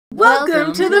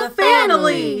Welcome to the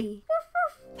Fanily!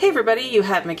 Hey everybody, you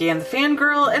have McGann the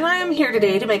Fangirl, and I am here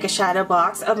today to make a shadow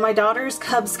box of my daughter's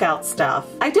Cub Scout stuff.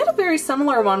 I did a very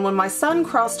similar one when my son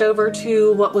crossed over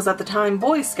to what was at the time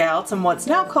Boy Scouts and what's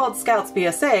now called Scouts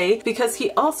BSA, because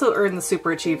he also earned the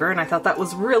Super Achiever, and I thought that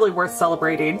was really worth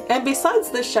celebrating. And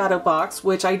besides this shadow box,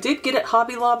 which I did get at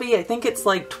Hobby Lobby, I think it's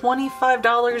like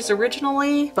 $25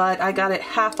 originally, but I got it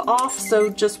half off, so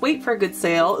just wait for a good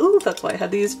sale. Ooh, that's why I had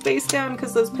these face down,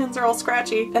 because those pins are all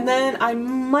scratchy. And then I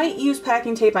might use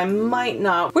packing tape, I might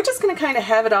not. We're just gonna kind of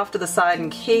have it off to the side in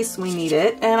case we need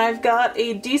it. And I've got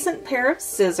a decent pair of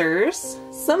scissors,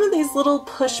 some of these little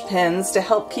push pins to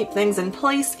help keep things in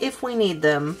place if we need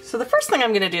them. So the first thing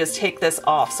I'm gonna do is take this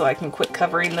off so I can quit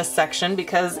covering this section,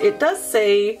 because it does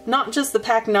say not just the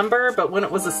pack number, but when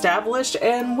it was established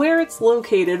and where it's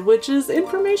located, which is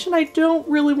information I don't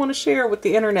really want to share with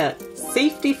the internet.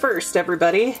 Safety first,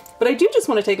 everybody. But I do just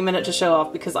want to take a minute to show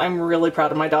off because I'm really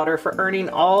proud of my daughter for earning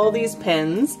all these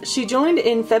pins. She joined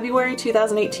in February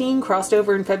 2018, crossed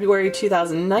over in February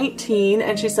 2019,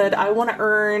 and she said, I want to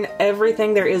earn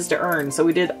everything there is to earn. So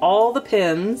we did all the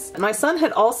pins. My son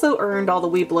had also earned all the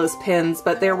Weeblos pins,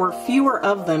 but there were fewer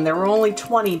of them. There were only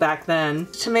 20 back then.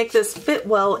 To make this fit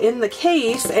well in the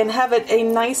case and have it a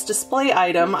nice display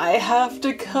item, I have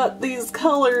to cut these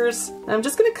colors. I'm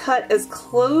just going to cut as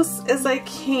close as I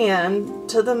can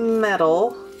to the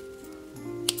metal.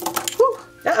 Whew.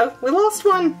 Uh-oh, we lost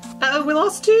one. Uh-oh, we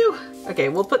lost two. Okay,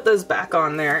 we'll put those back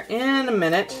on there in a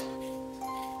minute.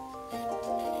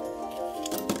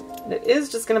 And it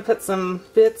is just going to put some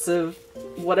bits of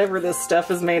whatever this stuff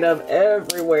is made of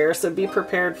everywhere, so be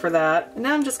prepared for that. And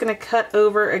now I'm just going to cut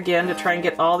over again to try and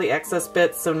get all the excess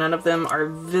bits so none of them are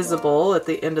visible at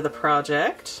the end of the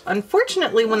project.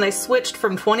 Unfortunately, when they switched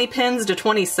from 20 pins to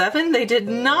 27, they did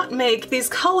not make these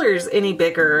colors any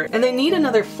bigger, and they need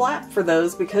another flap for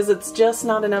those because it's just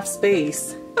not enough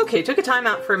space. Okay, took a time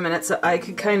out for a minute so I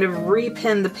could kind of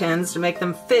repin the pins to make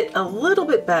them fit a little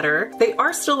bit better. They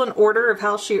are still in order of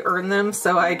how she earned them,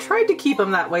 so I tried to keep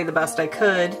them that way the best I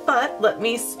could. But let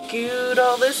me scoot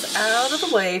all this out of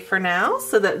the way for now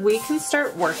so that we can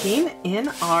start working in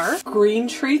our Green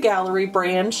Tree Gallery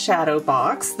brand shadow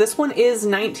box. This one is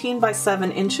 19 by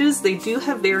 7 inches. They do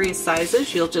have various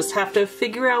sizes. You'll just have to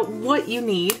figure out what you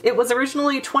need. It was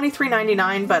originally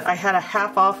 $23.99, but I had a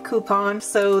half off coupon,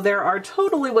 so there are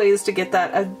totally ways to get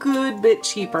that a good bit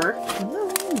cheaper.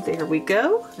 There we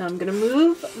go. Now I'm gonna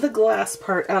move the glass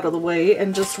part out of the way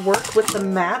and just work with the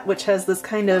mat, which has this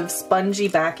kind of spongy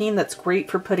backing that's great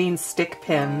for putting stick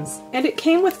pins. And it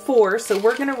came with 4, so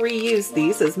we're gonna reuse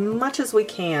these as much as we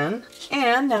can.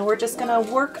 And now we're just gonna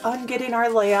work on getting our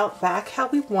layout back how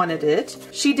we wanted it.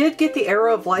 She did get the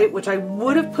Arrow of Light, which I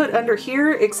would have put under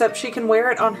here, except she can wear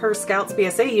it on her Scouts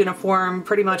BSA uniform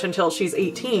pretty much until she's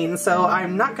 18, so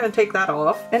I'm not gonna take that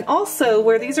off. And also,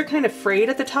 where these are kind of frayed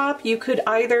at the top, you could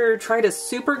either try to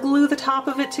super glue the top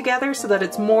of it together so that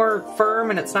it's more firm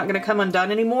and it's not going to come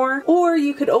undone anymore, or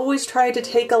you could always try to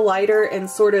take a lighter and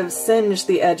sort of singe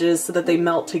the edges so that they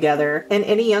melt together. And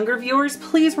any younger viewers,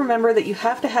 please remember that you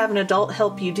have to have an adult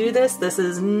help you do this. This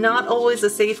is not always a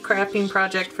safe crafting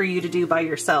project for you to do by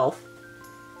yourself.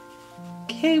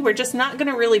 Okay, we're just not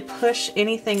going to really push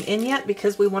anything in yet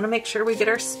because we want to make sure we get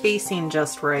our spacing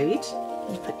just right.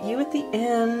 We'll put you at the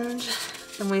end,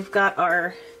 and we've got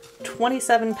our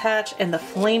 27 patch and the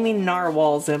flaming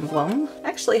narwhals emblem. I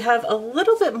actually have a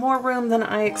little bit more room than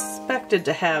I expected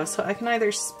to have, so I can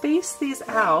either space these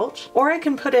out or I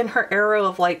can put in her Arrow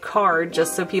of Light card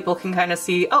just so people can kind of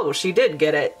see, oh, she did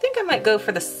get it. I think I might go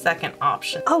for the second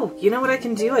option. Oh, you know what I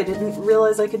can do? I didn't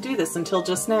realize I could do this until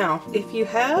just now. If you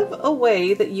have a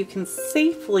way that you can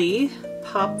safely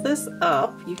pop this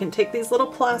up, you can take these little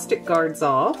plastic guards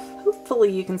off.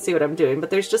 Hopefully you can see what I'm doing, but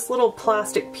there's just little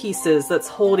plastic pieces that's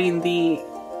holding the...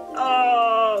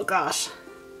 oh gosh.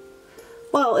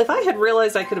 Well, if I had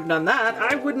realized I could have done that,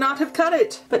 I would not have cut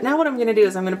it. But now what I'm gonna do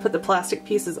is I'm gonna put the plastic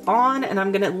pieces on, and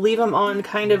I'm gonna leave them on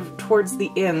kind of towards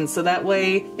the end, so that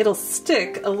way it'll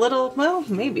stick a little, well,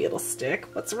 maybe it'll stick.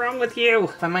 What's wrong with you?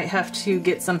 I might have to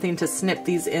get something to snip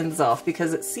these ends off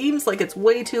because it seems like it's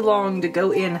way too long to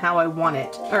go in how I want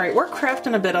it. All right, we're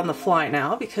crafting a bit on the fly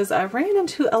now because I ran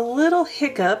into a little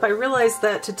hiccup. I realized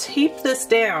that to tape this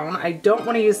down, I don't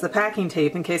want to use the packing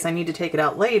tape in case I need to take it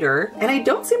out later, and I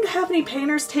don't seem to have any paper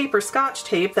painter's tape or scotch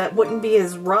tape that wouldn't be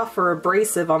as rough or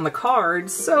abrasive on the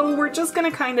cards, so we're just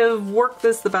gonna kind of work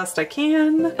this the best I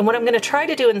can. And what I'm gonna try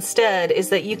to do instead is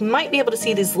that you might be able to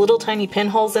see these little tiny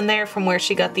pinholes in there from where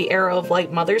she got the Arrow of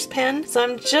Light Mother's pin. So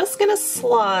I'm just gonna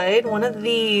slide one of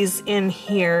these in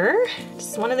here,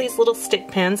 just one of these little stick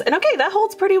pins. And okay, that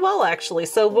holds pretty well actually,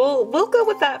 so we'll go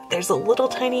with that. There's a little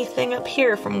tiny thing up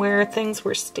here from where things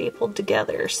were stapled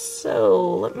together.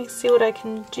 So let me see what I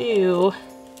can do.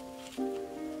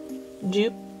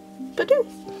 Doop-a-doop.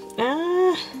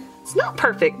 It's not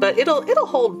perfect, but it'll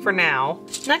hold for now.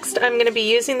 Next, I'm going to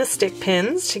be using the stick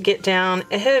pins to get down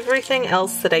everything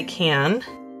else that I can.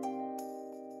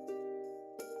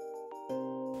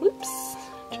 Whoops.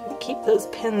 Trying to keep those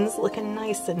pins looking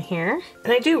nice in here.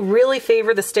 And I do really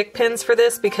favor the stick pins for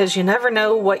this because you never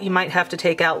know what you might have to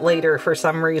take out later for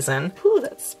some reason. Ooh,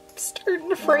 that's starting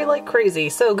to fray like crazy,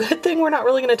 so good thing we're not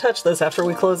really going to touch this after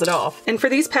we close it off. And for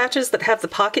these patches that have the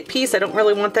pocket piece, I don't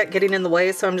really want that getting in the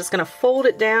way, so I'm just going to fold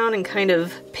it down and kind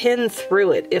of pin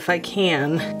through it if I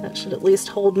can. That should at least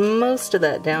hold most of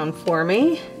that down for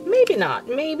me. Maybe not.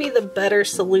 Maybe the better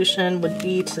solution would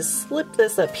be to slip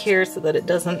this up here so that it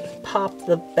doesn't pop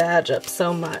the badge up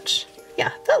so much.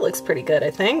 Yeah, that looks pretty good,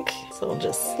 I think. So I'll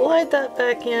just slide that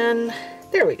back in.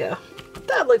 There we go.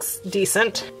 That looks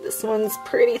decent. This one's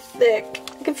pretty thick.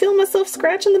 I can feel myself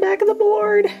scratching the back of the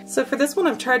board. So for this one,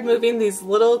 I've tried moving these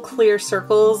little clear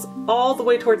circles all the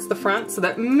way towards the front so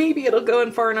that maybe it'll go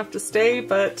in far enough to stay,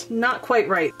 but not quite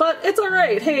right. But it's all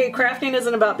right. Hey, crafting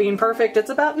isn't about being perfect. It's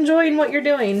about enjoying what you're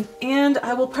doing. And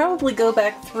I will probably go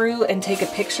back through and take a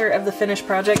picture of the finished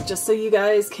project just so you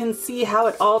guys can see how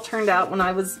it all turned out when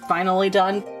I was finally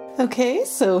done. Okay,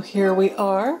 so here we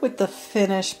are with the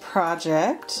finished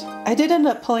project. I did end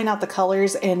up pulling out the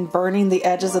colors and burning the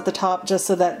edges at the top just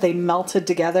so that they melted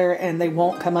together and they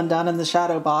won't come undone in the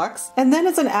shadow box. And then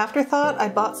as an afterthought, I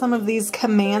bought some of these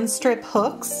command strip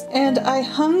hooks and I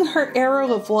hung her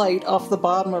Arrow of Light off the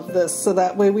bottom of this so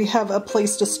that way we have a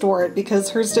place to store it because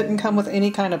hers didn't come with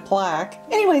any kind of plaque.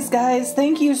 Anyways guys,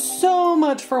 thank you so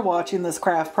much for watching this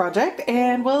craft project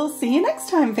and we'll see you next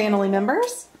time, Fanily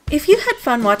members. If you had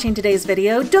fun watching today's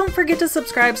video, don't forget to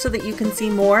subscribe so that you can see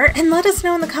more, and let us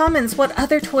know in the comments what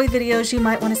other toy videos you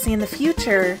might want to see in the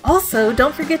future. Also,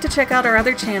 don't forget to check out our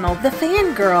other channel, The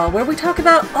Fangirl, where we talk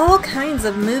about all kinds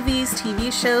of movies,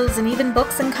 TV shows, and even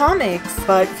books and comics.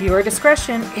 But viewer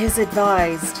discretion is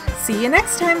advised. See you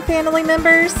next time, Fanily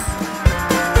members!